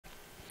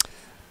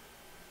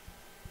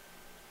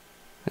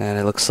And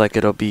it looks like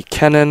it'll be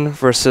Kennen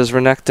versus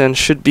Renekton.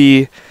 Should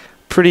be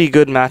pretty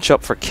good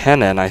matchup for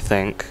Kennen, I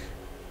think.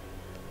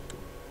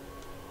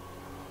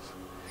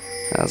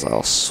 As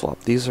I'll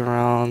swap these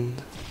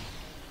around.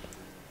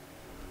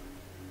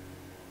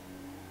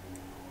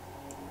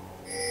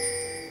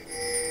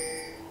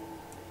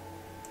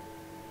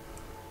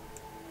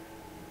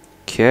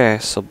 Okay,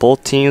 so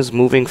both teams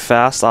moving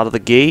fast out of the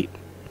gate.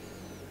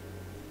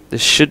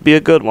 This should be a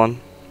good one.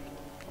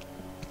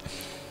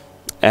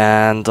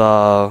 And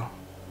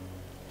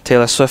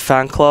Taylor Swift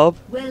fan club,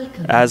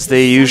 as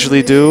they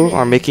usually do,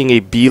 are making a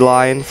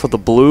beeline for the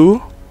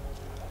blue.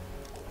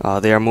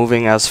 They are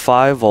moving as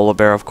 5.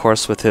 Volibear, of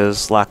course, with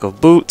his lack of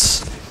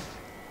boots.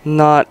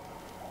 Not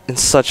in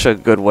such a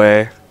good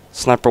way.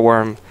 Sniper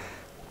Worm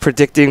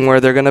predicting where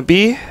they're going to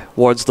be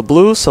towards the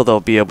blue, so they'll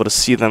be able to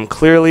see them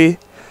clearly.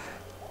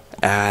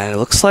 And it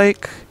looks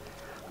like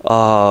the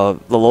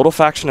LoLdo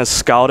faction has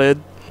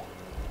scouted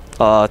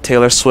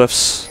Taylor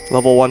Swift's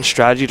level 1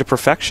 strategy to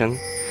perfection.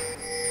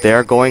 They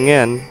are going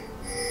in.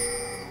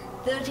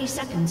 30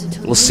 seconds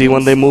until we'll see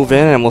when they move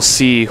in, and we'll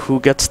see who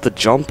gets the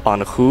jump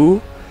on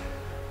who.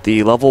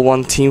 The level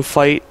 1 team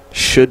fight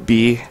should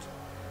be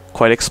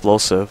quite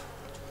explosive.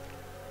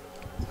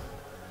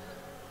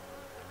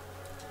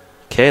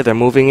 Okay, they're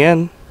moving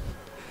in.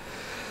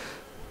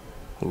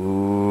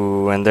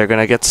 Ooh, and they're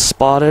gonna get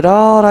spotted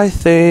out, I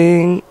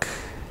think.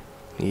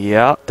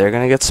 Yeah, they're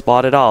gonna get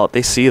spotted out.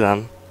 They see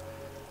them.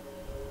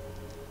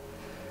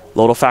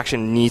 LoLdo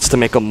faction needs to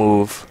make a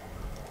move.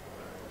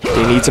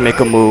 They need to make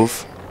a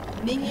move.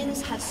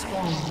 Minions have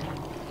spawned.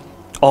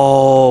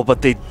 Oh,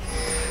 but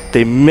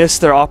they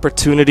missed their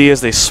opportunity as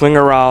they swing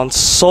around.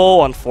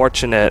 So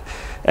unfortunate.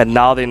 And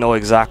now they know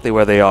exactly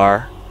where they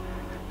are.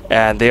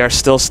 And they are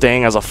still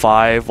staying as a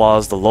 5,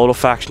 while the LoLdo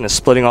faction is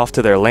splitting off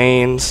to their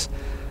lanes.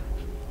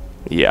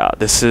 Yeah,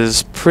 this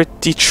is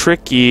pretty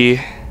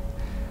tricky.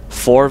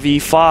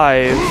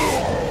 4v5.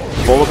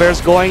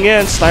 Volibear's going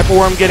in. Sniper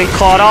Worm getting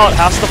caught out.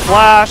 Has to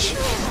flash.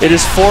 It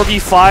is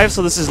 4v5,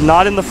 so this is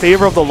not in the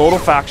favor of the LoLdo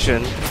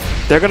faction.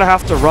 They're going to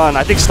have to run.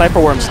 I think Sniper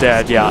Worm's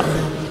dead. Yeah,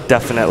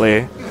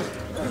 definitely.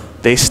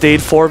 They stayed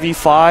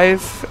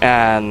 4v5,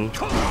 and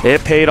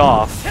it paid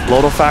off.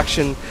 LoLdo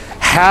faction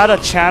had a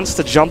chance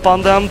to jump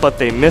on them, but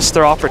they missed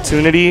their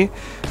opportunity,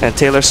 and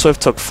Taylor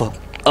Swift took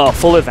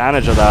full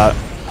advantage of that.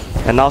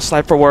 And now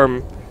Sniper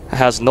Worm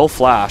has no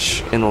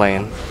flash in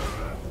lane.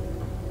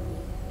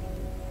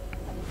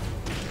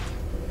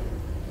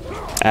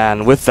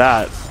 And with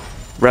that,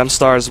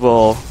 Remstars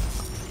will...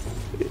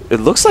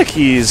 It looks like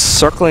he's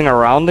circling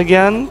around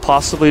again,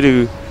 possibly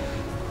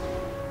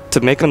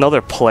to make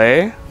another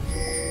play.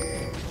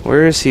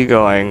 Where is he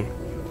going?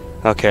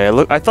 Okay,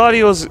 look, I thought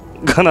he was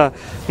gonna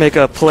make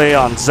a play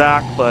on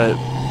Zac, but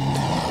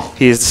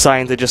he's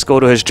deciding to just go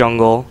to his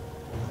jungle.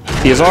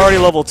 He is already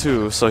level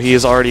 2, so he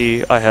is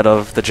already ahead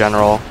of the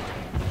general.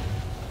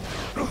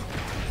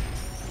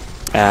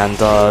 And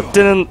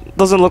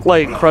doesn't look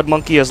like Crud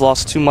Monkey has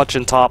lost too much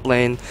in top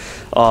lane.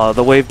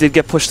 The wave did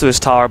get pushed to his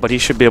tower, but he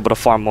should be able to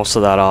farm most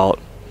of that out.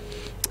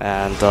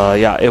 And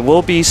yeah, it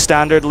will be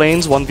standard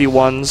lanes,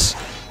 1v1s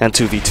and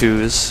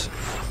 2v2s.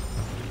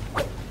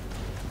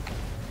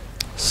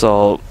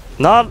 So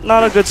not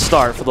a good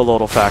start for the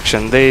LoLdo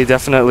faction. They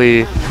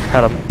definitely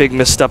had a big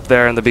misstep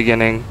there in the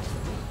beginning.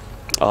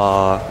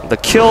 The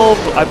kill,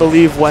 I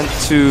believe, went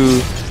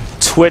to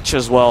Twitch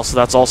as well, so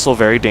that's also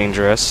very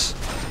dangerous.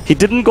 He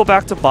didn't go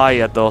back to buy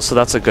yet, though, so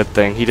that's a good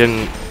thing. He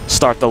didn't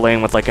start the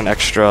lane with like an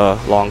extra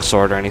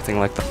longsword or anything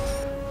like that.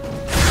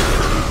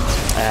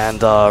 And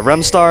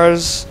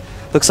Remstars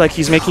looks like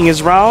he's making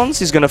his rounds.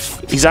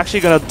 He's actually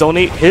gonna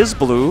donate his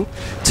blue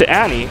to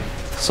Annie,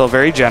 so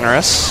very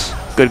generous.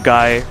 Good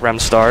guy,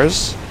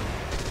 Remstars.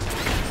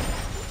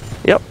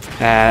 Yep,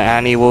 and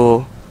Annie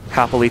will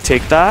happily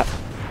take that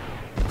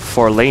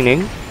for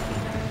laning.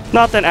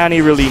 Not that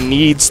Annie really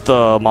needs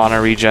the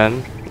mana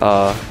regen.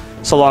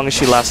 So long as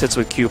she last hits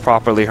with Q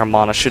properly, her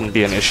mana shouldn't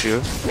be an issue.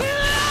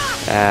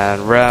 And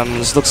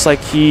Rems looks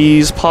like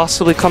he's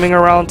possibly coming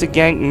around to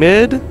gank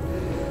mid.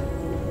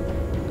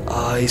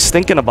 He's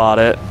thinking about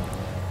it.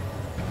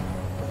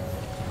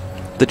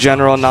 The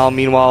general now,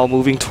 meanwhile,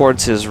 moving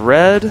towards his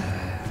red.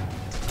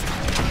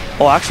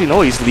 Oh, actually, no,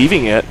 he's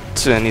leaving it,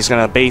 and he's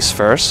gonna base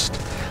first.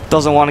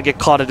 Doesn't want to get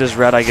caught at his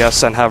red, I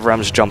guess, and have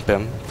Rems jump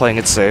him, playing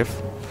it safe.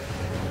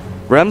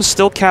 Rems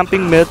still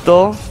camping mid,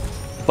 though.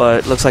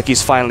 But looks like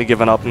he's finally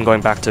given up and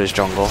going back to his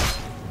jungle.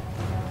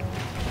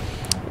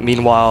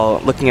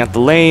 Meanwhile, looking at the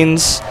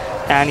lanes,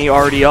 Annie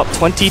already up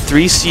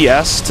 23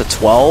 CS to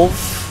 12.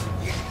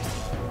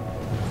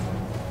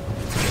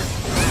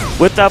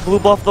 With that blue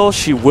buff, though,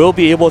 she will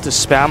be able to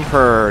spam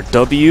her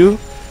W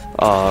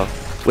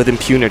with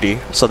impunity,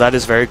 so that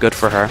is very good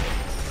for her.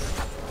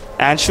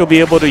 And she'll be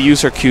able to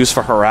use her Qs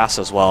for harass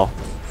as well,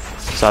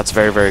 so that's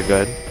very, very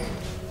good.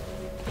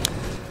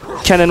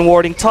 Kennen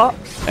warding top,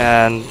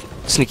 and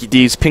Sneaky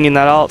D's pinging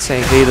that out,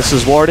 saying, hey, this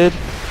is warded.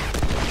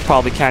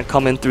 Probably can't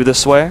come in through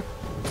this way.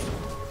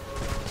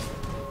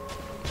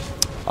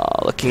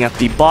 Looking at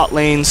the bot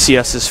lane,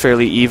 CS is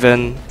fairly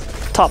even.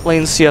 top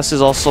lane CS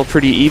is also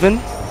pretty even.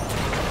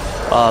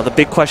 The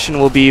big question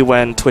will be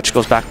when Twitch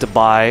goes back to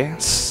buy,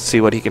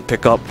 see what he can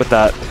pick up with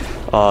that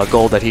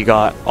gold that he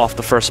got off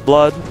the first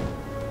blood.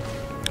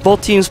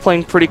 Both teams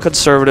playing pretty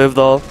conservative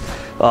though.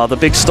 The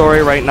big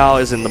story right now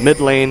is in the mid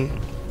lane,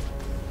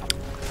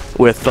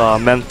 with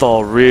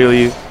Menthol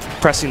really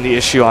pressing the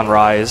issue on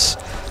Ryze.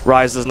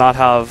 Ryze does not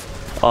have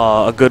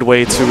a good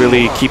way to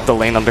really keep the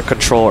lane under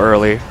control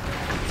early.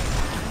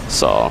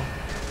 So,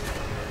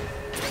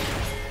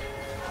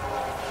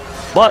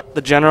 but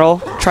the general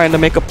trying to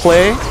make a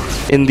play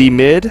in the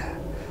mid.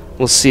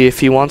 We'll see if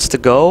he wants to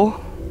go.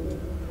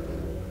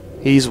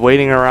 He's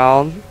waiting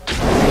around,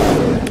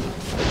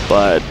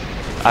 but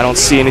I don't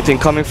see anything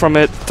coming from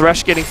it.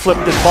 Thresh getting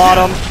flipped at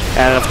bottom,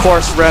 and of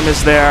course Rem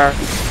is there.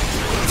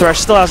 Thresh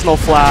still has no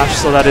flash,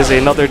 so that is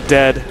another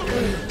dead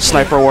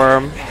sniper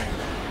worm.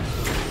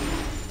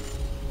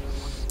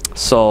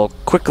 So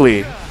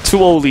quickly,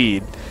 2-0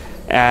 lead.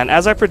 And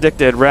as I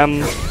predicted, Rem,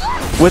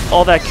 with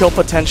all that kill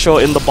potential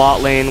in the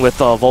bot lane with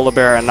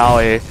Volibear and now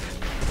a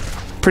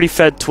pretty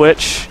fed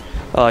Twitch,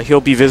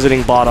 he'll be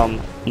visiting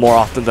bottom more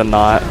often than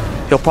not.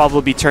 He'll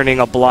probably be turning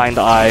a blind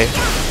eye,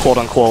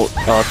 quote-unquote,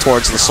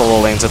 towards the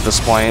solo lanes at this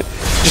point.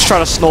 Just try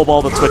to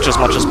snowball the Twitch as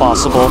much as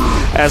possible.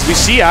 As we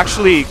see,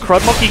 actually,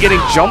 Crudmonkey getting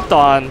jumped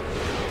on,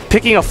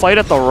 picking a fight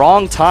at the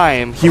wrong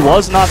time. He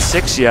was not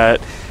 6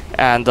 yet,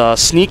 and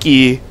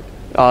Sneaky,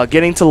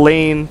 getting to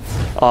lane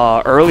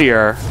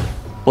earlier,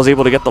 was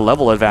able to get the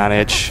level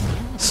advantage.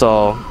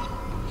 So,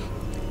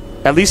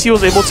 at least he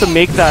was able to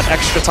make that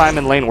extra time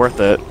in lane worth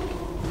it.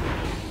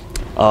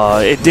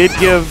 It did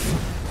give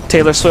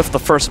Taylor Swift the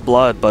first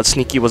blood, but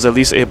Sneaky was at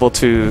least able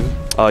to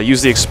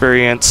use the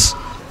experience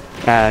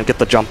and get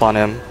the jump on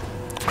him.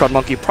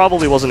 Crudmonkey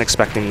probably wasn't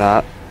expecting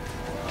that.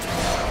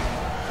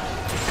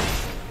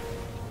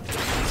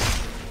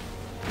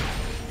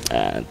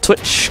 And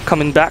Twitch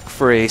coming back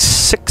for a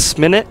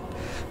 6-minute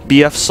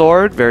BF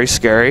sword. Very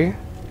scary.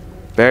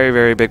 Very,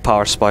 very big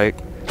power spike.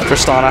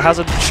 Tristana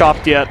hasn't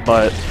chopped yet,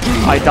 but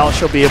I doubt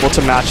she'll be able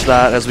to match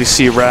that as we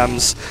see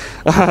Rem's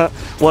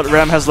what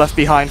Rem has left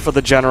behind for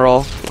the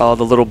general, the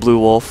little blue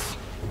wolf.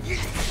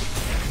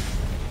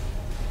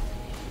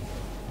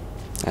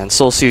 And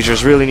Soul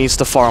Seizures really needs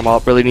to farm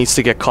up, really needs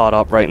to get caught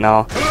up right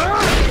now.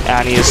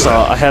 Annie is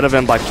ahead of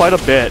him by quite a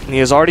bit, and he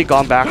has already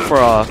gone back for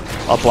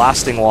a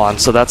blasting wand,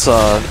 so that's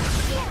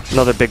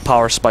another big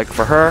power spike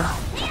for her.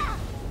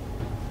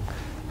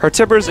 Her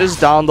Tibbers is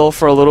down though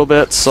for a little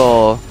bit,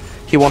 so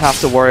he won't have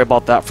to worry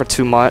about that for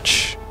too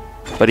much,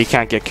 but he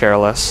can't get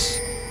careless.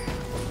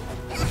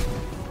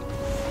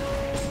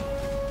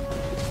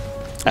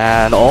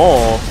 And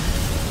oh,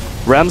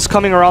 Rem's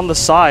coming around the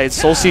side.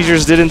 Soul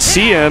Seizures didn't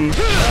see him,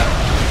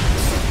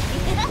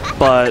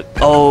 but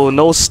oh,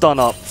 no stun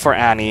up for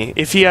Annie.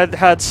 If he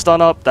had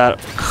stun up, that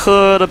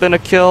could have been a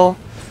kill.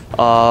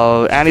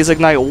 Annie's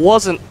Ignite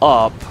wasn't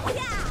up,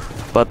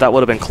 but that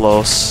would have been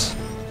close.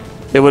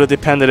 It would have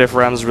depended if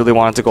Rems really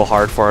wanted to go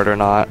hard for it or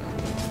not,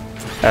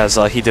 as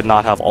he did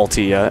not have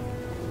ulti yet.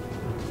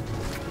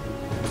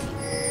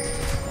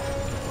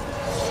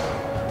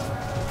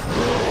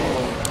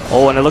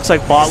 Oh, and it looks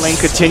like bot lane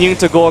continuing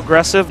to go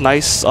aggressive.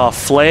 Nice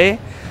flay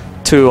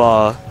to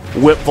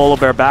whip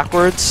Volibear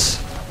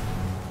backwards.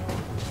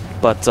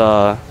 But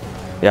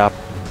yeah,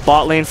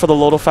 bot lane for the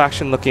LoLdo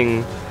faction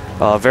looking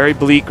very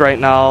bleak right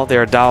now. They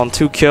are down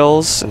 2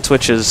 kills, and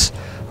Twitch is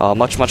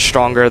much, much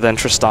stronger than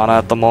Tristana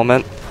at the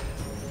moment.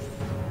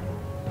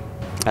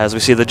 As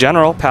we see the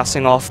general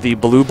passing off the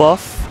blue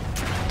buff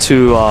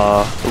to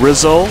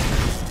Rizzo,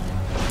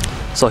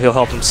 so he'll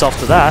help himself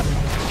to that.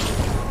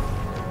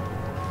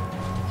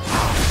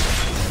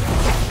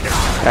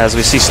 As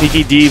we see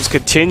Sneaky Deeves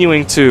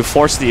continuing to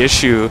force the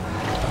issue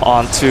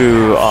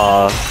onto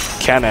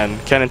Kennen.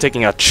 Kennen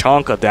taking a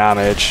chunk of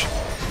damage,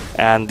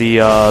 and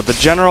the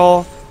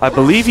general, I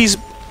believe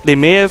they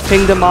may have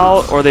pinged him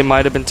out, or they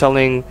might have been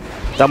telling,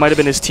 that might have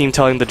been his team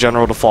telling the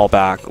general to fall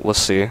back. We'll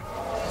see,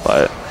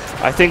 but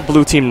I think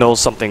blue team knows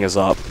something is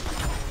up.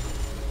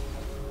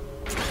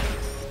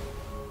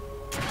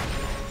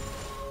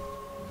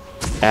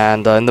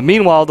 And in the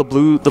meanwhile, the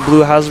blue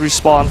has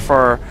respawned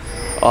for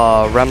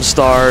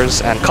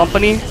Remstars and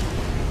company.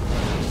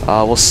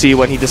 We'll see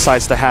when he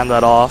decides to hand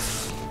that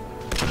off,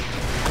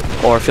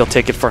 or if he'll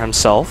take it for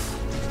himself.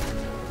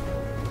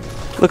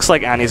 Looks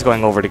like Annie's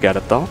going over to get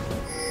it though.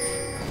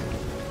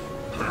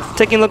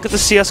 Taking a look at the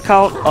CS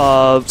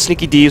count,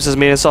 Sneaky Deeves has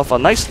made himself a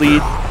nice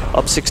lead,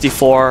 up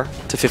 64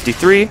 to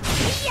 53.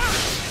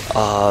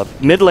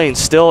 Mid lane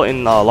still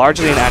in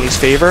largely in Annie's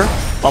favor,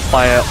 up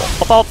by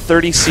about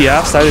 30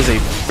 CS. That is a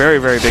very,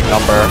 very big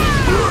number.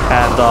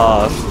 And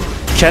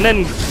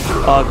Kennen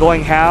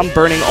going ham,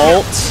 burning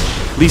ult.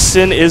 Lee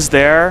Sin is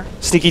there.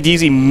 Sneaky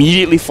Deeves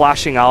immediately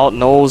flashing out,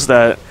 knows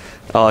that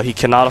he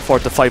cannot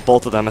afford to fight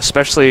both of them,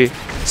 especially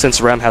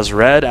since Rem has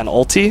red and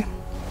ulti.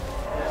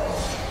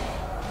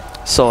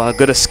 So a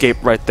good escape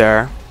right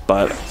there,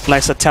 but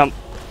nice attempt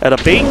at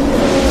a bait.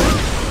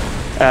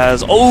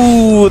 As,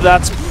 oh,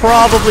 that's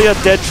probably a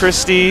dead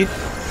Tristy.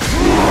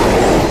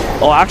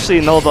 Oh, actually,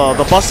 no,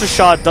 the Buster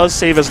Shot does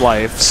save his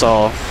life,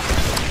 so...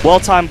 Well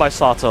timed by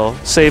Sato.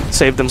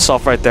 Saved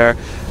himself right there.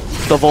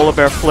 The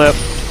Volibear flip,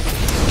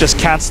 just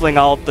canceling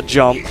out the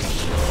jump.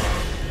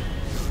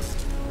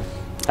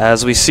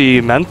 As we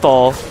see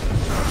Menthol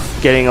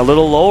getting a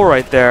little low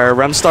right there.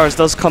 Remstars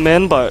does come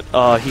in, but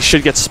he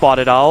should get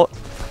spotted out.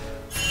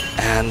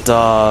 And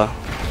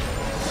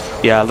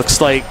yeah,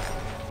 looks like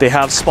they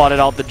have spotted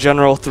out the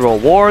general through a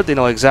ward. They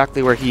know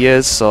exactly where he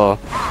is, so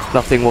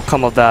nothing will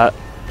come of that.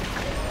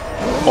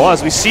 Oh,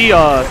 as we see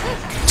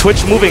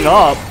Twitch moving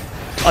up,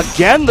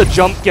 again the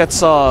jump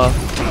gets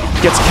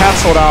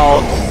cancelled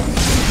out,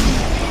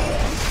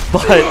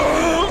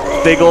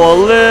 but they go a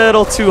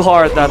little too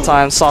hard that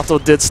time. Sato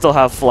did still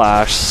have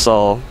flash,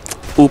 so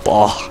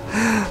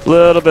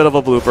little bit of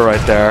a blooper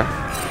right there.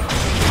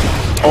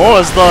 Oh,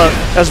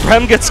 as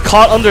Rem gets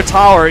caught under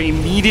tower,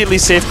 immediately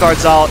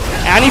safeguards out.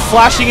 Annie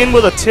flashing in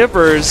with a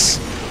Tibbers,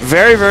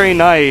 very, very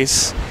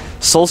nice.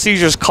 Soul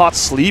Seizure's caught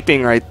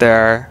sleeping right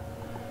there.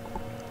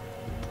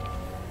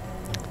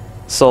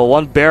 So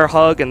one bear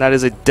hug, and that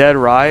is a dead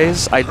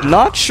Rise. I'm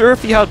not sure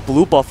if he had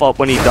blue buff up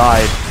when he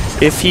died.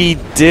 If he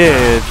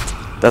did,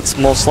 that's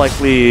most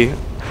likely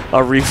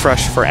a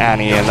refresh for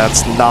Annie, and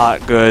that's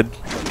not good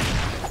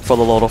for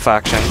the LoLdo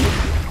faction.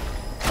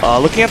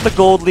 Looking at the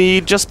gold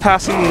lead, just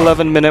passing the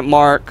 11-minute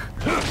mark.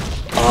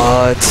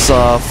 It's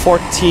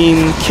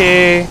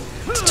 14k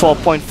to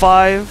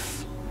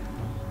 12.5.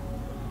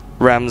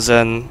 Rems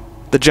and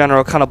the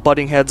general kind of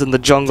butting heads in the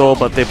jungle,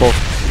 but they both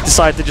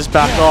decide to just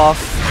back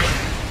off.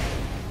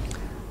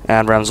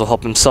 And Rems will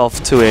help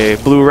himself to a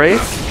blue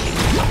Wraith.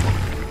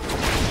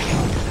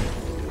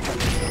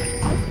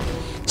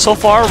 So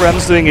far,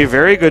 Rem's doing a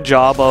very good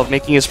job of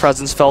making his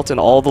presence felt in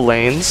all the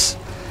lanes,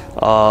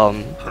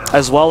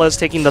 as well as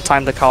taking the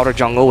time to counter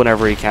jungle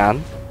whenever he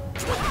can.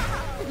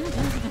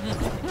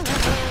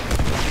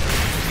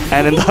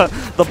 And in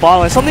the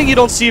bottom lane, something you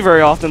don't see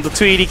very often, the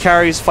two AD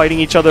carries fighting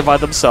each other by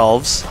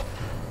themselves.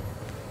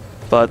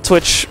 But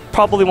Twitch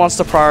probably wants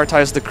to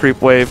prioritize the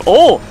creep wave.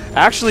 Oh,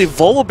 actually,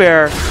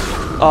 Volibear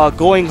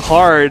going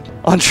hard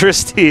on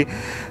Tristy,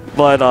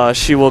 but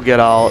she will get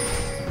out.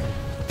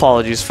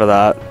 Apologies for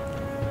that.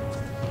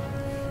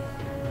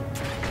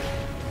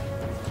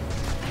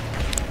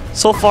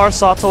 So far,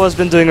 Sato has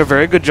been doing a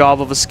very good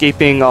job of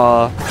escaping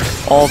all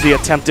the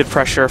attempted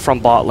pressure from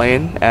bot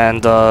lane,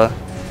 and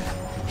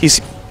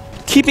he's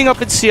keeping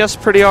up in CS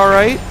pretty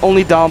alright,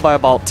 only down by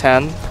about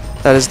 10.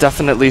 That is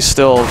definitely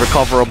still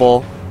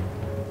recoverable.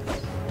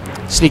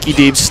 Sneaky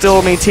Deep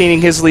still maintaining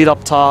his lead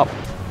up top.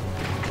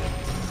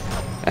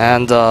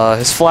 And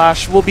his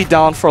flash will be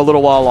down for a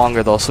little while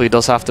longer though, so he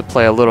does have to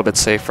play a little bit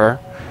safer.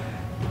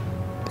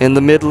 In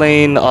the mid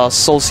lane,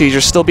 Soul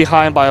Seizure still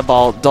behind by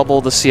about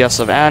double the CS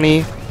of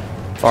Annie.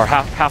 Or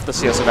half the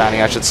CS of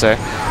Annie, I should say.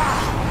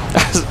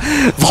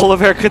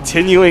 Volibear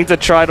continuing to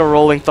try to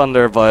Rolling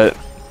Thunder, but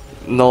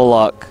no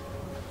luck.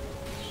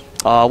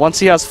 Once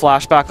he has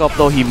flash back up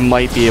though, he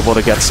might be able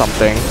to get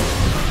something.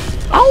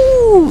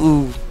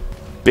 Ow!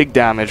 Big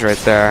damage right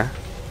there.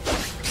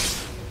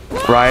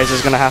 Rise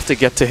is gonna have to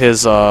get to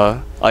his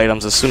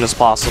items as soon as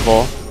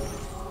possible.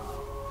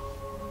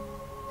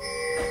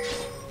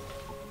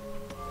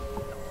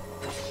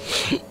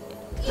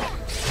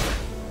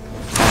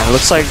 And it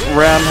looks like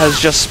Ram has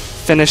just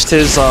finished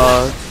his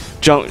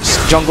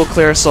jungle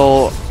clear,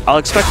 so I'll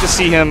expect to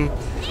see him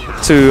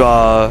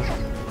to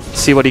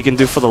see what he can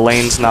do for the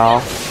lanes now.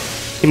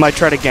 He might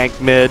try to gank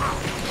mid.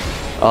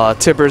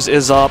 Tibbers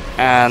is up,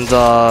 and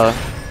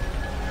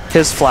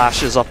his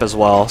flash is up as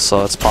well,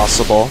 so it's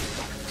possible.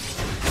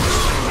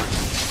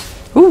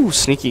 Ooh,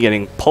 Sneaky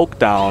getting poked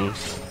down.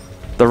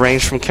 The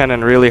range from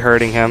Kennen really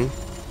hurting him.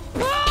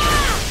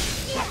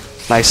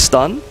 Nice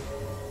stun.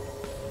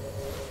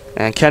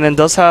 And Kennen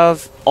does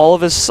have all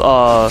of his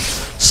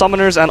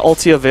summoners and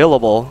ulti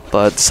available,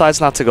 but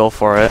decides not to go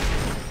for it.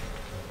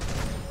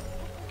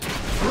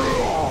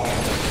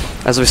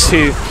 As we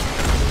see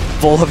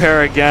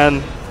Volibear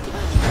again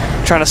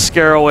trying to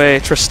scare away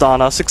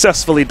Tristana.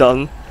 Successfully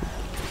done.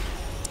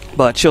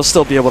 But she'll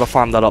still be able to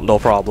farm that up, no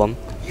problem.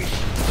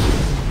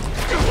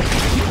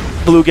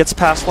 Blue gets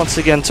passed once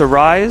again to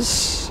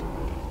Rise.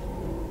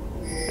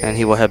 And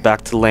he will head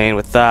back to the lane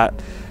with that.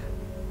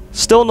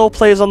 Still no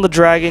plays on the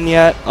Dragon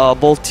yet.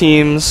 Both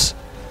teams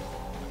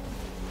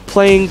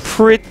playing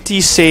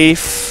pretty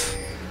safe.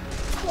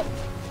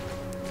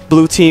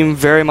 Blue team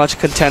very much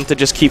content to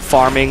just keep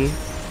farming,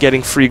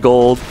 getting free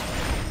gold.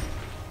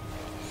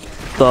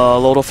 The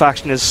LoLdo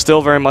faction is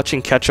still very much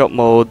in catch-up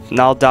mode.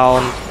 Now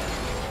down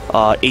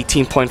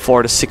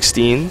 18.4 to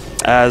 16.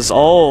 As,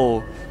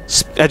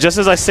 just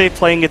as I say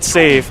playing it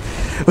safe,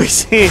 we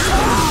see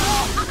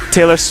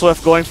Taylor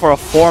Swift going for a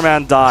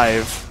 4-man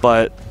dive,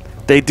 but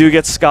they do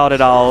get scouted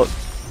out,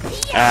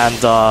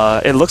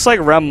 and it looks like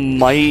Rem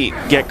might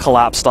get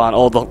collapsed on.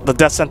 Oh, the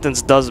death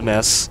sentence does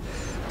miss,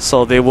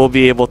 so they will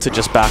be able to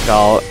just back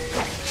out.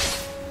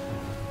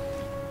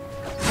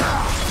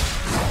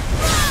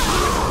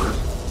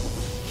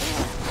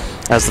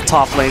 As the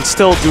top lane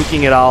still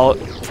duking it out,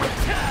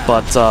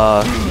 but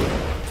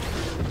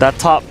that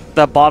top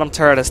that bottom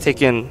turret has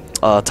taken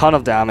a ton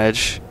of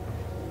damage,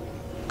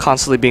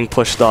 constantly being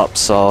pushed up,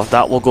 so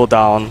that will go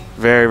down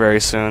very, very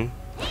soon.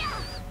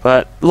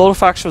 But LoLdo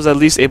faction was at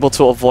least able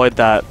to avoid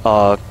that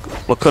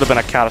what could have been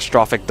a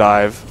catastrophic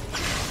dive.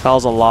 That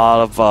was a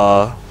lot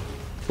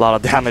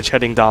of damage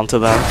heading down to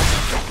them.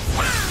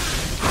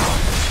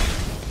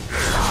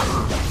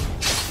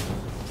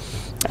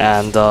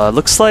 And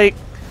looks like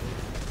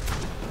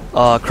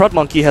Crud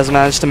Monkey has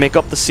managed to make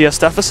up the CS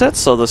deficit,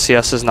 so the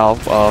CS is now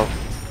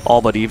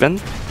all but even.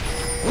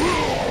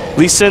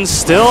 Lee Sin's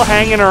still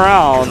hanging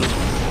around,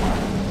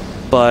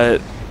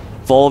 but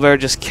Volibear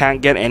just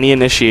can't get any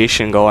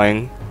initiation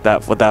going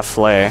with that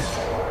flay.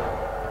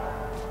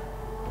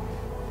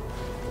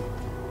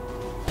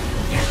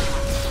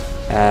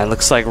 And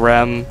looks like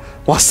Rem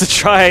wants to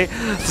try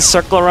to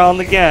circle around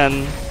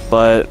again,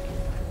 but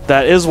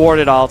that is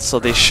warded out, so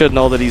they should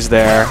know that he's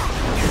there.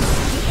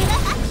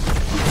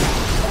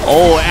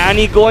 Oh,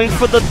 Annie going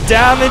for the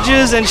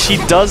damages, and she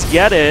does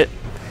get it.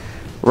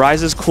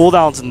 Ryze's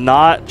cooldown's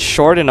not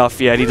short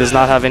enough yet. He does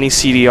not have any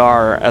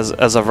CDR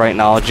as of right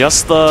now.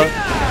 Just the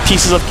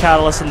pieces of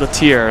Catalyst and the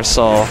tier,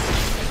 so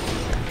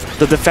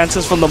the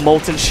defenses from the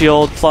Molten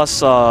Shield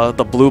plus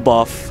the blue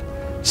buff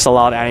just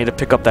allowed Annie to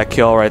pick up that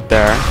kill right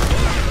there.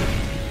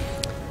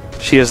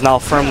 She is now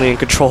firmly in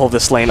control of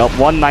this lane, up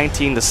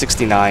 119 to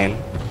 69.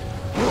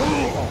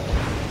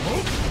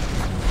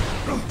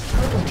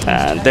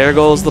 And there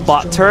goes the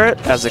bot turret,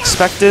 as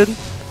expected.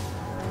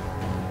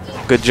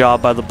 Good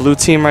job by the blue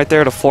team right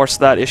there to force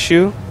that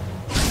issue.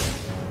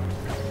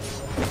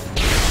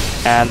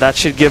 And that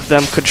should give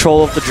them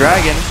control of the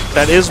dragon.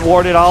 That is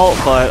warded out,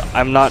 but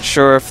I'm not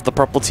sure if the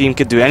purple team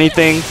could do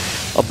anything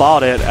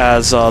about it,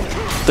 as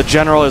the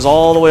general is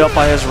all the way up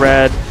by his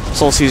red.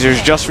 Soul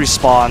Caesars just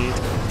respawned.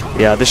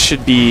 Yeah, this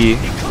should be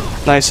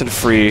nice and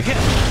free.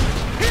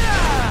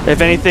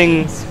 If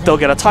anything, they'll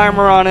get a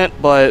timer on it,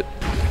 but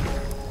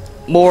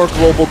more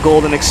global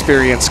golden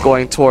experience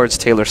going towards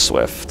Taylor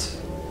Swift.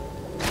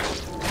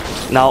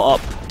 Now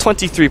up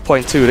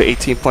 23.2 to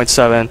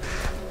 18.7.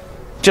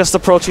 Just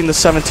approaching the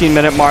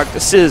 17-minute mark.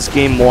 This is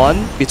game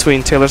 1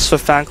 between Taylor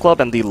Swift fan club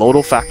and the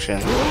LoLdo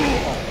faction.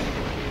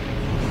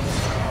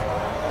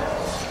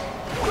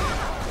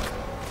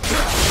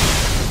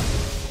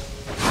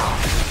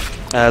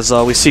 As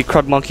we see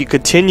Crud Monkey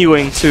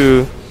continuing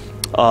to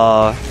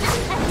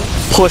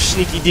push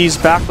Sneaky D's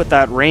back with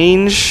that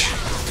range.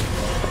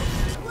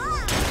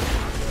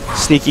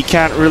 Sneaky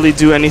can't really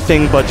do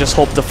anything but just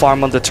hope to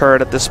farm on the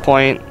turret at this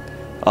point.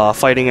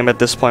 Fighting him at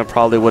this point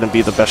probably wouldn't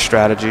be the best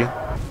strategy.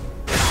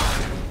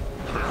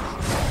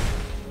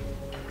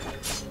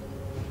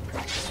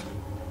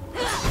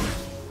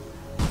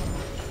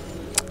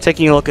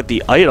 Taking a look at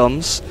the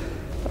items,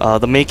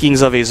 the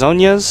makings of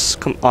Azonias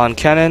on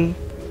Kennen.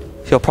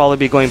 He'll probably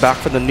be going back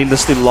for the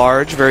needlessly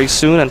large very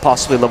soon, and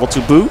possibly level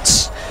 2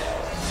 boots.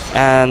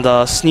 And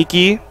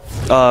Sneaky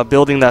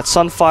building that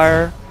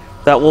Sunfire.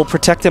 That will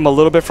protect him a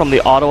little bit from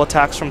the auto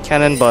attacks from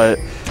Kennen, but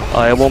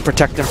it won't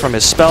protect him from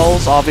his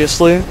spells,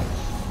 obviously.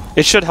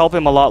 It should help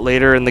him a lot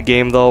later in the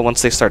game, though,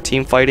 once they start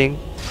team fighting.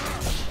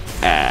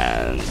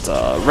 And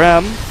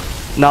Rem,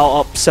 now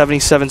up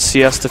 77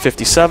 CS to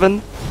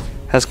 57,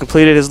 has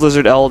completed his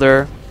Lizard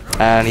Elder,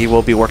 and he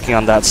will be working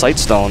on that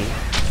Sightstone.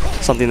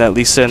 Something that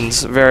Lee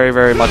Sin's very,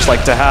 very much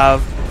like to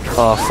have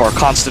for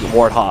constant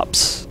ward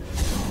hops.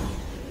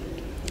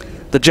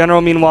 The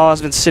General, meanwhile,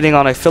 has been sitting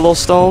on a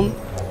Philostone,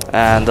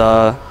 and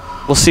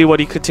we'll see what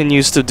he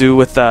continues to do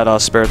with that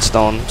Spirit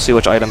Stone, see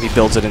which item he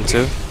builds it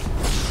into.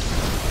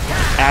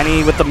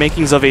 Annie with the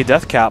makings of a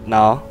Death Cap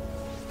now,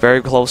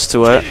 very close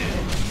to it.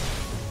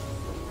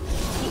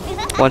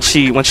 When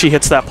she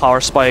hits that power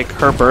spike,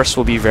 her burst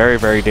will be very,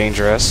 very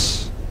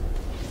dangerous.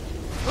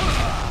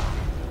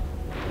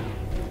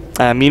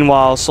 And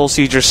meanwhile, Soul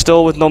Caesar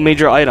still with no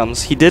major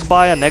items. He did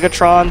buy a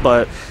Negatron,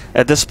 but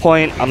at this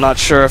point, I'm not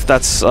sure if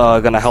that's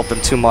going to help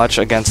him too much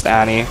against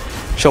Annie.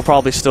 She'll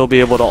probably still be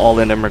able to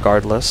all-in him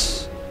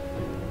regardless.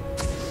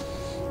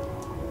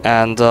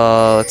 And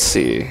let's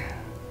see.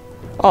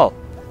 Oh,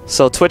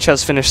 so Twitch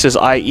has finished his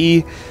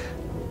IE.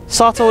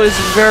 Sato is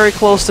very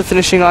close to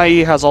finishing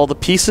IE, has all the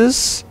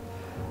pieces.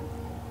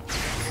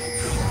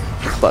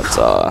 But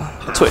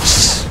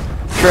Twitch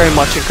very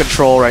much in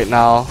control right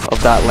now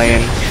of that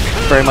lane.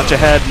 Very much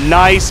ahead.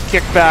 Nice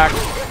kickback.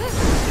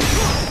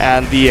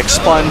 And the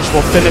Expunge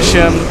will finish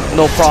him,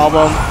 no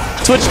problem.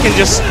 Twitch can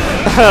just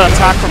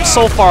attack from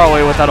so far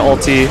away with that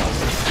ulti.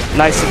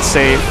 Nice and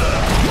safe.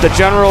 The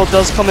General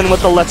does come in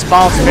with the Let's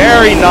Bounce.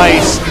 Very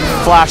nice.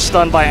 Flash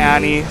stun by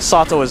Annie.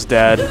 Sato is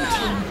dead.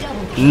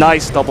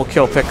 Nice double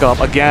kill pickup.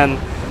 Again,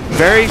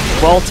 very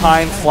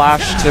well-timed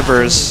Flash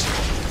Tibbers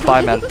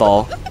by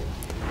Menthol.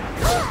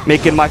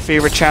 Making my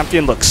favorite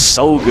champion look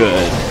so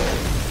good.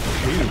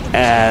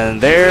 And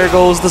there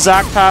goes the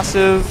Zac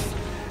passive.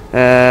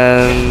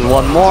 And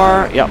one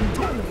more. Yep.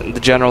 The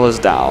General is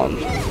down.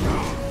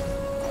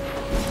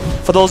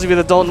 For those of you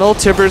that don't know,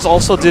 Tibbers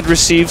also did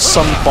receive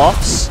some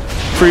buffs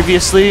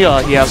previously.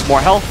 He has more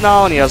health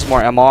now and he has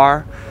more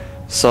MR.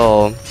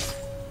 So,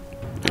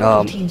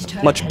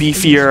 much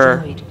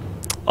beefier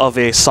of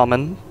a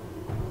summon,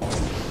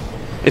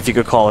 if you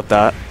could call it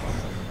that.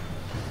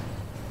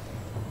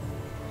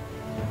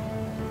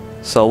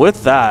 So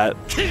with that,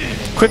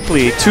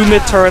 quickly 2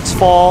 mid turrets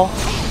fall,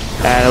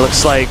 and it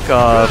looks like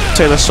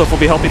Taylor Swift will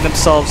be helping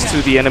themselves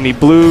to the enemy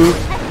blue,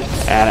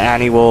 and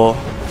Annie will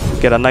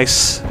get a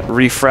nice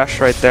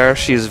refresh right there.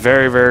 She's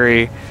very,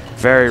 very,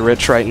 very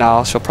rich right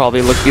now. She'll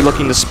probably be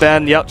looking to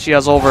spend. Yep, she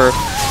has over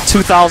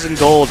 2,000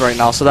 gold right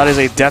now, so that is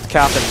a death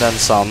cap and then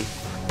some.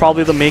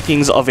 Probably the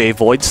makings of a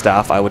Void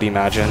Staff, I would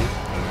imagine.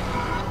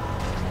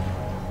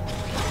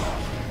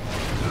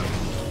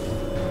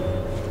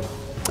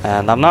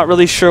 And I'm not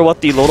really sure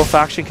what the LoLdo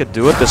faction could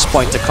do at this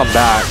point to come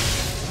back.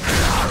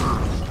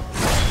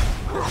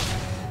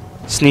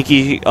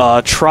 Sneaky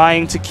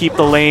trying to keep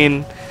the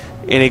lane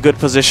in a good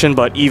position,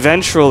 but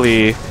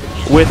eventually,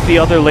 with the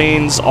other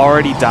lanes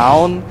already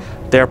down,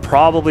 they're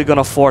probably going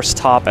to force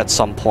top at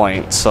some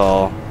point.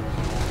 So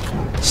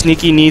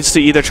Sneaky needs to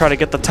either try to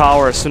get the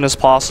tower as soon as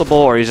possible,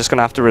 or he's just going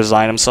to have to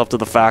resign himself to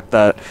the fact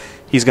that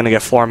he's going to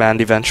get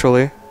 4-manned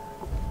eventually.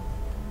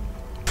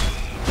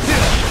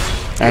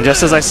 And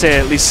just as I say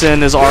it, Lee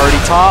Sin is already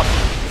top.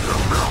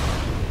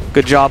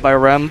 Good job by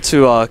Rem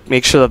to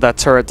make sure that that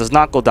turret does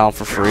not go down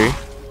for free.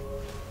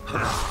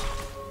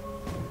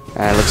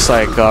 And it looks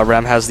like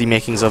Rem has the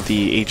makings of the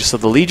Aegis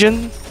of the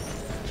Legion.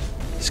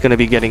 He's going to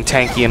be getting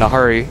tanky in a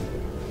hurry.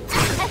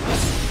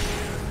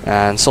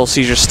 And Soul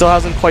Seizure still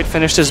hasn't quite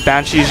finished his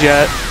Banshees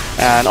yet.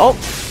 And oh,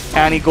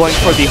 Annie going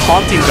for the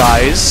Haunting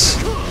guys.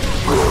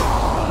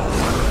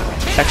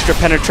 Extra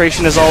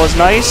penetration is always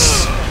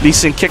nice. Lee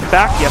Sin kick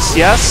back, yes,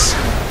 yes.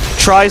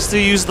 Tries to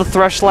use the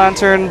Thresh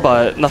Lantern,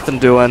 but nothing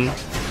doing.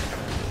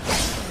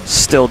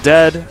 Still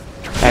dead.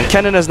 And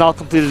Kennen has now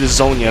completed his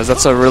Zonias.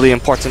 That's a really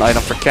important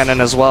item for Kennen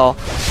as well.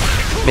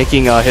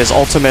 Making his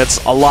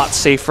ultimates a lot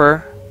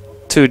safer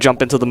to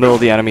jump into the middle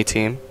of the enemy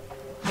team.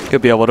 He'll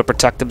be able to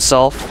protect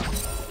himself.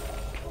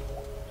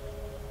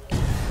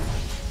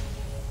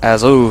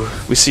 As, ooh,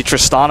 we see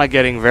Tristana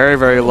getting very,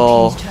 very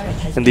low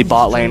in the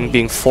bot lane,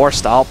 being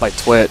forced out by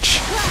Twitch.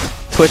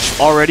 Twitch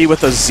already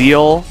with a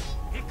Zeal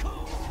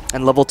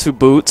and level 2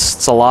 boots.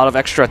 It's a lot of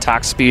extra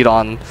attack speed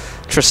on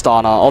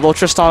Tristana. Although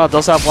Tristana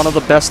does have one of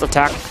the best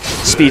attack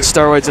speed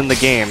steroids in the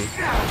game.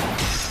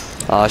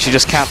 She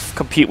just can't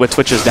compete with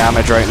Twitch's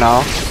damage right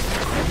now.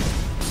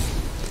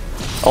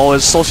 Oh,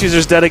 is Soul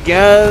Seizer's dead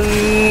again?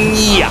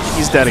 Yeah,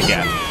 he's dead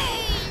again.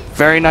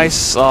 Very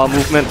nice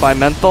movement by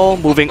Menthol,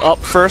 moving up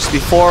first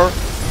before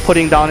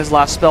putting down his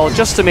last spell,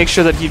 just to make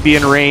sure that he'd be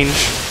in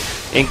range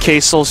in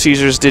case Soul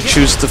Seizers did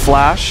choose to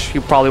flash. He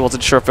probably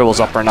wasn't sure if it was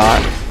up or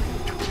not.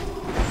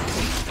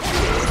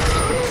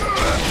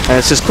 And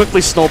it's just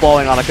quickly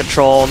snowballing out of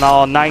control.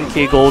 Now a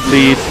 9k gold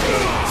lead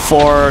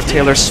for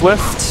Taylor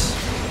Swift.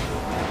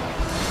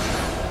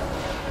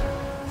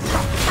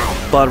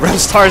 But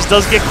Remstars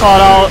does get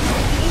caught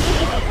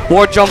out.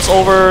 Ward jumps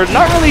over.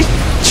 Not really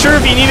sure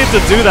if he needed to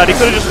do that. He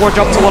could have just ward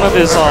jumped to one of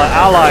his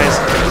allies.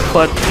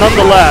 But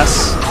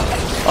nonetheless,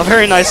 a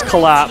very nice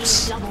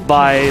collapse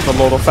by the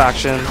LoLdo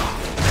faction.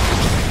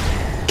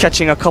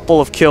 Catching a couple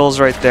of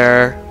kills right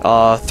there.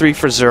 3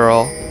 for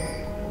 0.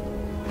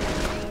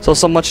 So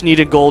some much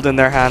needed gold in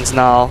their hands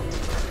now.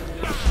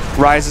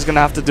 Rise is going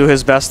to have to do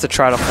his best to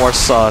try to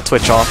force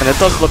Twitch off. And it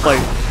does look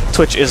like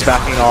Twitch is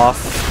backing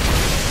off.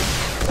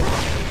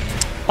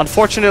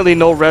 Unfortunately,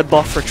 no red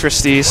buff for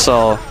Tristy,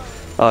 so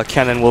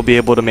Kennen will be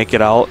able to make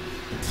it out.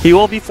 He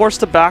will be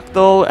forced to back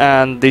though,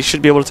 and they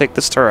should be able to take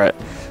this turret.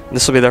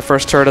 This will be their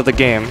first turret of the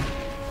game.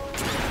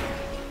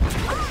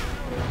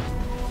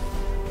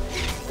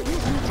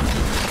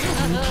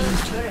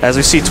 As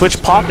we see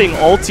Twitch popping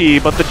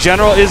ulti, but the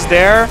general is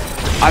there.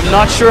 I'm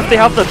not sure if they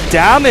have the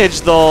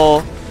damage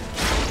though.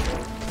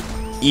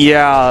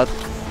 Yeah,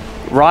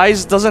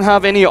 Rise doesn't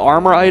have any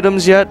armor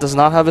items yet, does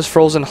not have his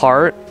Frozen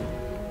Heart.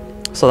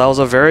 So that was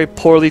a very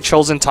poorly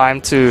chosen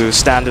time to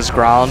stand his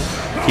ground.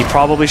 He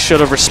probably should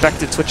have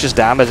respected Twitch's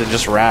damage and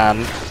just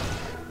ran.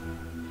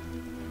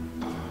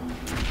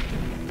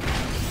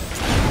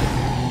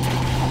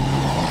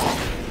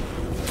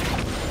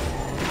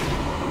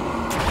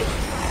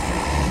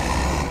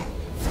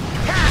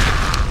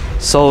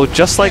 So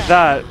just like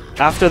that,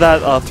 after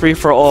that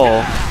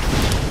 3-for-all,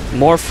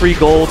 more free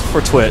gold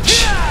for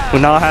Twitch, who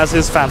now has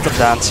his Phantom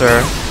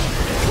Dancer.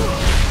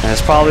 And is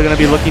probably going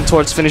to be looking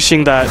towards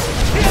finishing that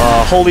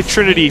Holy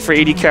Trinity for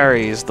 80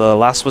 carries. The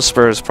Last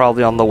Whisper is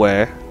probably on the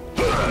way.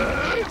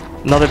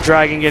 Another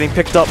Dragon getting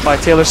picked up by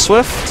Taylor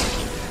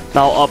Swift.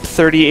 Now up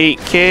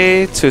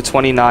 38k to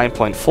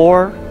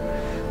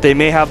 29.4. They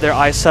may have their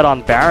eyes set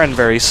on Baron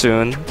very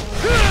soon.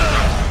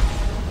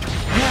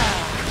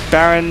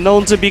 Baron,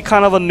 known to be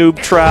kind of a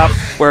noob trap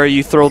where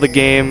you throw the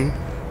game,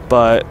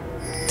 but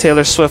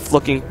Taylor Swift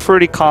looking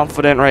pretty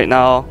confident right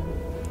now,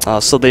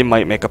 so they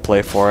might make a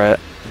play for it.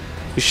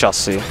 We shall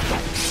see.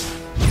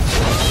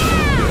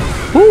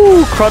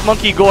 Woo! Crud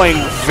Monkey going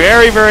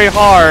very, very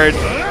hard.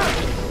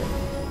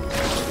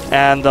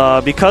 And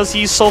because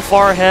he's so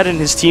far ahead and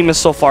his team is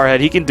so far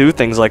ahead, he can do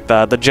things like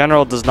that. The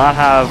general does not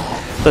have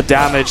the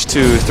damage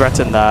to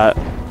threaten that.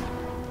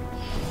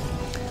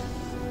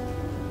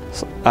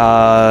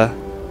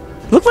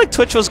 Looked like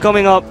Twitch was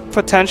coming up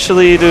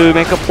potentially to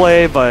make a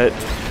play, but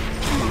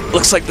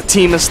looks like the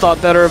team has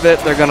thought better of it.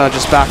 They're gonna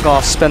just back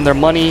off, spend their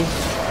money.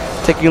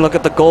 Taking a look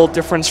at the gold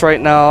difference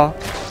right now.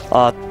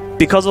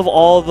 Because of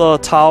all the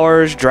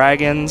towers,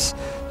 dragons,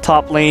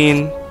 top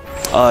lane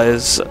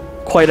is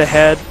quite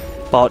ahead,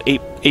 about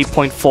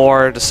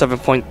 8.4 to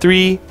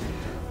 7.3.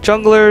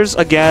 Junglers,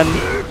 again,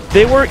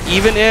 they were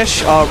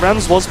even-ish.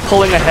 Rems was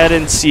pulling ahead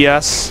in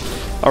CS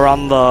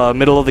around the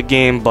middle of the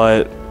game,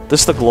 but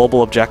this is the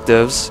global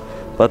objectives.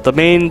 But the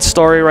main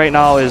story right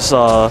now is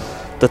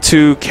the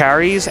two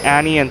carries,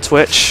 Annie and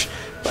Twitch,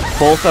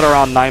 both at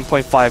around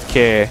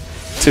 9.5k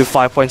to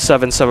 5.7,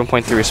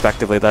 7.3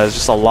 respectively. That is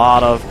just a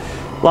lot of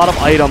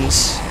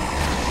items.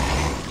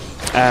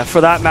 And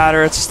for that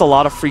matter, it's just a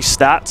lot of free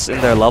stats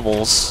in their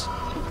levels.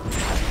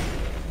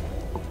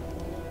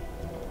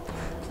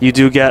 You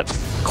do get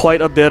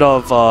quite a bit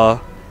of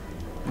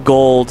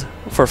gold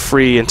for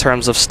free in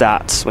terms of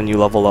stats when you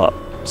level up.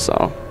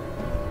 So,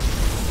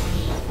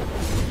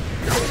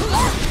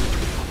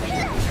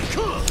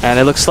 and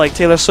it looks like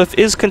Taylor Swift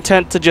is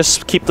content to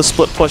just keep the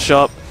split push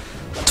up.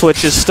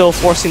 Twitch is still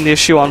forcing the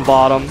issue on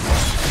bottom.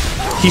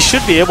 He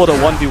should be able to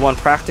 1v1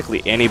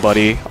 practically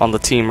anybody on the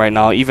team right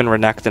now, even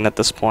Renekton at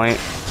this point.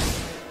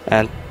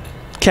 And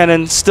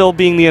Kennen, still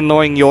being the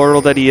annoying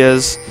Yordle that he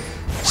is,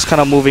 just kind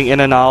of moving in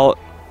and out,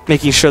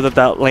 making sure that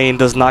that lane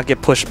does not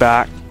get pushed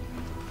back.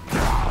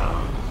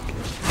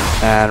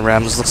 And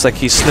Rems looks like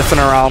he's sniffing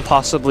around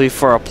possibly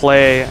for a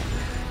play.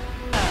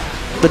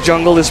 The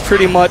jungle is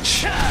pretty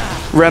much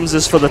Rems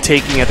is for the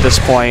taking at this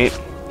point.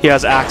 He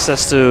has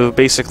access to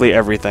basically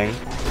everything.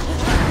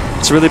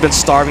 It's really been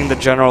starving the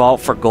general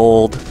out for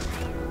gold.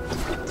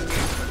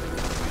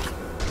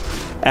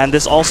 And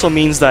this also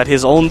means that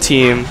his own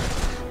team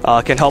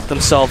can help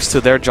themselves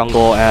to their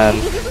jungle, and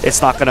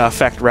it's not going to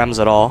affect Rems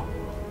at all.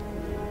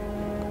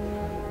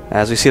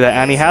 As we see that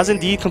Annie has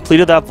indeed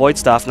completed that Void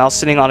Staff, now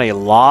sitting on a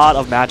lot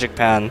of Magic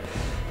Pen.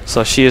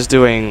 So she is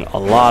doing a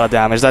lot of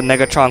damage. That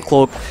Negatron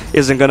Cloak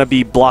isn't going to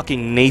be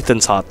blocking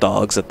Nathan's hot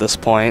dogs at this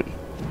point.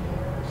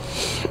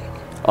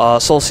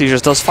 Soul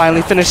Seizures does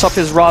finally finish up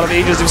his Rod of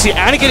Ages. We see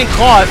Annie getting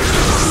caught.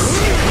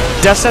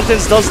 Death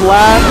Sentence does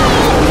land,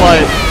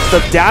 but the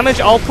damage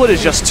output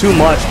is just too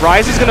much.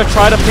 Ryze is going to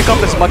try to pick up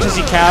as much as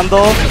he can,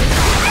 though.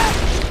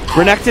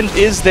 Renekton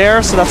is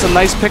there, so that's a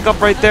nice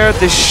pickup right there.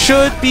 They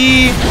should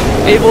be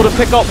able to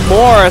pick up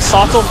more as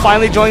Sato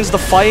finally joins the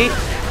fight,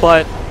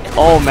 but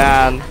oh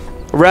man.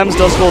 Rems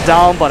does go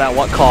down, but at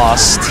what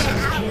cost?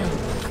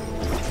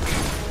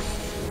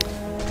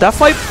 That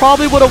fight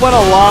probably would have went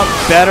a lot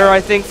better, I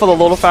think, for the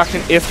LoLdo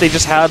faction if they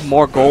just had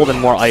more gold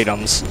and more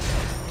items.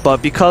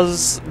 But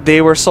because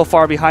they were so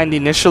far behind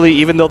initially,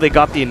 even though they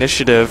got the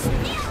initiative,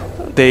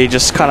 they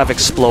just kind of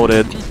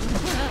exploded.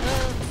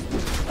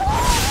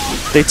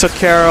 They took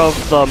care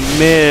of the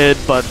mid,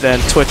 but then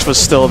Twitch was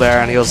still there,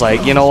 and he was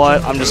like, you know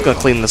what, I'm just going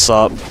to clean this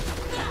up.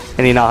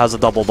 And he now has a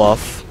double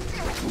buff.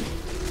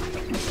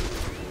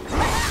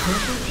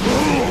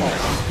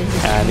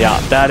 And yeah,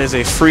 that is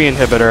a free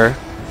inhibitor.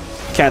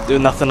 Can't do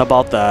nothing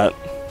about that.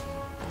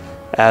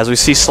 As we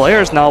see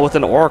Slayers now with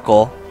an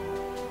Oracle.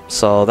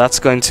 So that's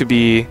going to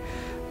be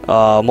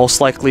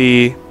most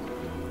likely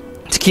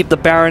to keep the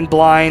Baron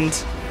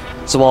blind,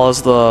 as well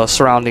as the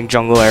surrounding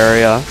jungle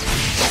area.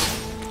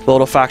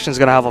 LoLdo faction is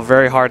going to have a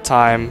very hard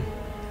time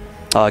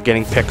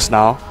getting picks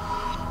now.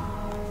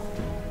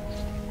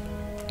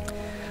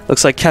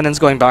 Looks like Kennen's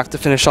going back to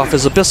finish off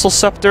his Abyssal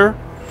Scepter.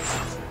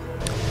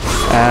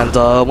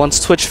 And once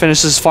Twitch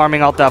finishes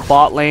farming out that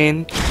bot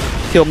lane,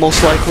 he'll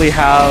most likely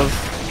have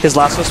his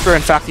Last Whisper.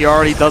 In fact, he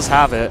already does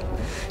have it.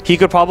 He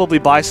could probably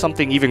buy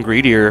something even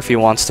greedier if he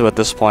wants to at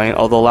this point,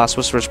 although Last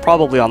Whisper is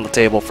probably on the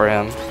table for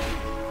him.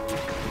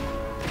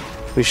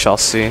 We shall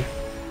see.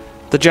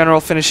 The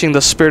General finishing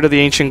the Spirit of the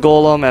Ancient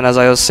Golem, and as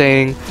I was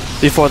saying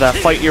before that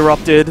fight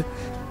erupted,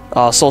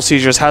 Soul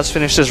Seizures has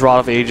finished his Rod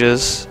of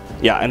Ages.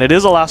 Yeah, and it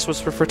is a Last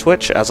Whisper for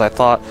Twitch, as I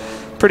thought.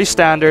 Pretty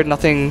standard,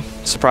 nothing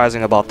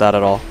surprising about that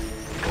at all.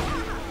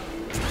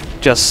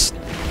 Just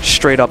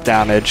straight up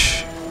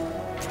damage.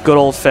 Good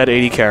old Fed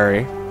 80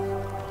 carry.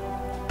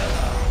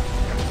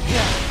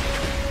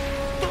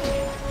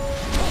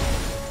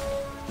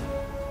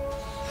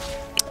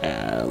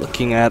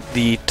 Looking at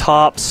the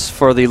tops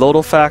for the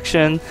LoLdo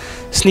faction,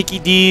 Sneaky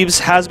Deebs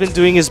has been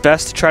doing his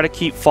best to try to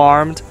keep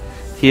farmed.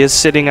 He is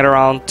sitting at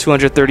around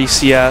 230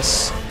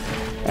 CS,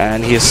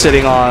 and he is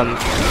sitting on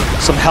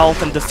some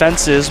health and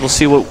defenses. We'll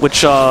see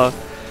which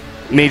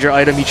major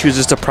item he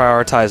chooses to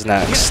prioritize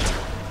next.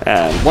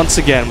 And once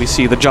again, we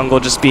see the jungle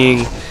just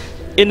being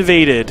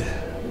invaded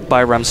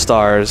by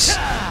Remstars,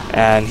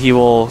 and he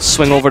will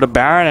swing over to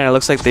Baron, and it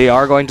looks like they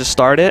are going to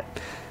start it.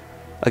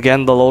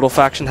 Again, the LoLdo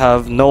faction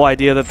have no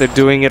idea that they're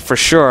doing it for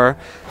sure.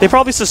 They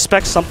probably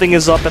suspect something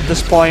is up at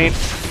this point.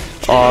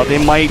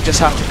 They might just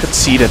have to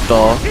concede it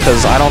though,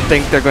 because I don't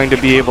think they're going to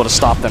be able to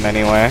stop them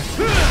anyway.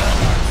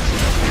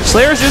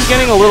 Slayers is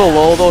getting a little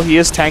low though. He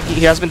is tanking.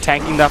 He has been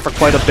tanking that for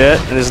quite a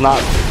bit, and is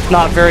not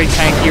very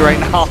tanky right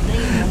now.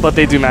 But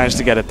they do manage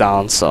to get it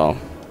down. So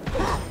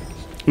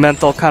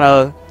Mental kind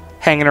of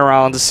hanging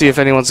around to see if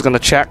anyone's gonna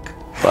check,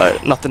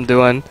 but nothing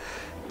doing.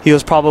 He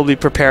was probably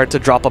prepared to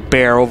drop a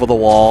bear over the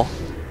wall,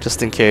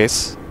 just in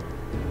case.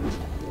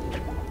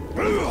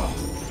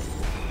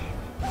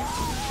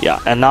 Yeah,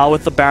 and now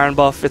with the Baron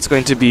buff, it's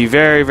going to be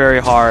very,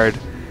 very hard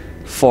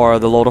for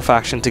the LoLdo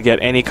faction to get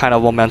any kind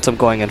of momentum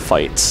going in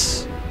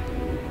fights.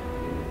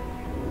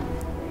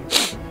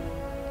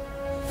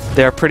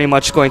 They're pretty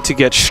much going to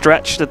get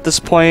stretched at this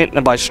point,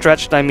 and by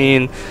stretched I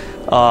mean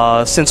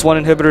since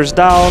one inhibitor is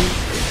down,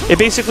 it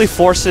basically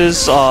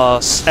forces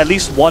at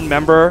least one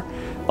member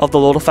of the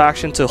LoLdo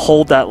faction to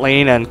hold that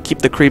lane and keep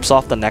the creeps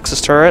off the Nexus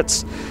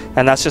turrets,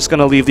 and that's just going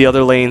to leave the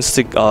other lanes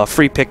to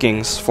free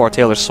pickings for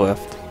Taylor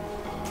Swift.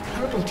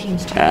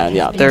 And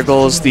yeah, there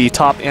goes the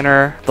top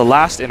inner, the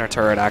last inner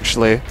turret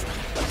actually.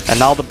 And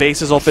now the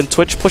base is open,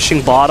 Twitch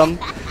pushing bottom.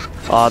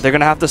 They're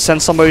going to have to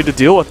send somebody to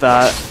deal with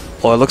that.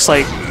 Well, it looks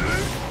like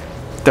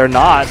they're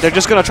not. They're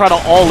just going to try to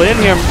all-in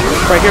him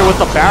right here with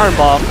the Baron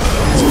buff.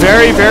 It's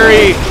very,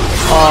 very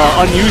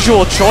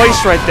unusual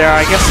choice right there.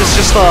 I guess it's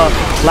just a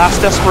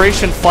last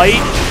desperation fight.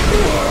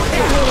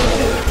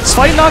 This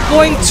fight not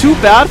going too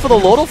bad for the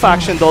LoLdo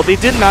faction though. They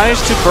did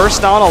manage to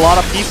burst down a lot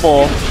of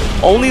people.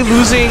 Only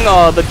losing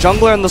the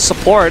jungler and the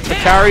support. The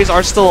carries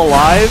are still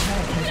alive.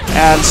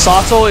 And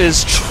Sato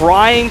is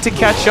trying to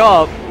catch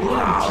up.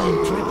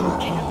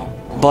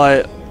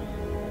 But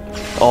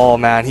oh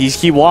man,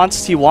 he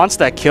wants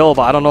that kill,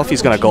 but I don't know if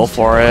he's gonna go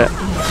for it.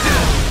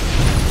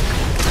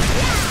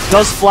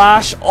 Does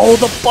flash. Oh,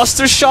 the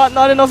buster shot,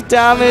 not enough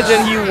damage,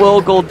 and he will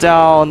go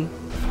down.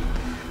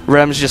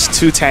 Rem's just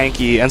too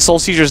tanky, and Soul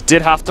Seizures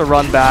did have to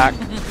run back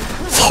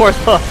for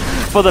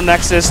the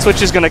Nexus.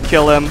 Twitch is gonna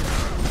kill him.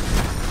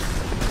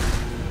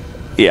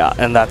 Yeah,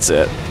 and that's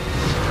it.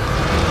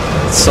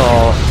 So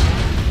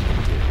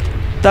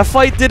that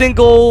fight didn't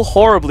go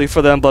horribly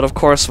for them, but of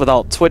course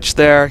without Twitch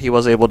there, he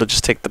was able to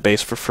just take the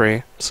base for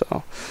free.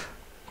 So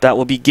that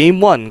will be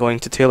game 1 going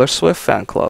to Taylor Swift Fan Club.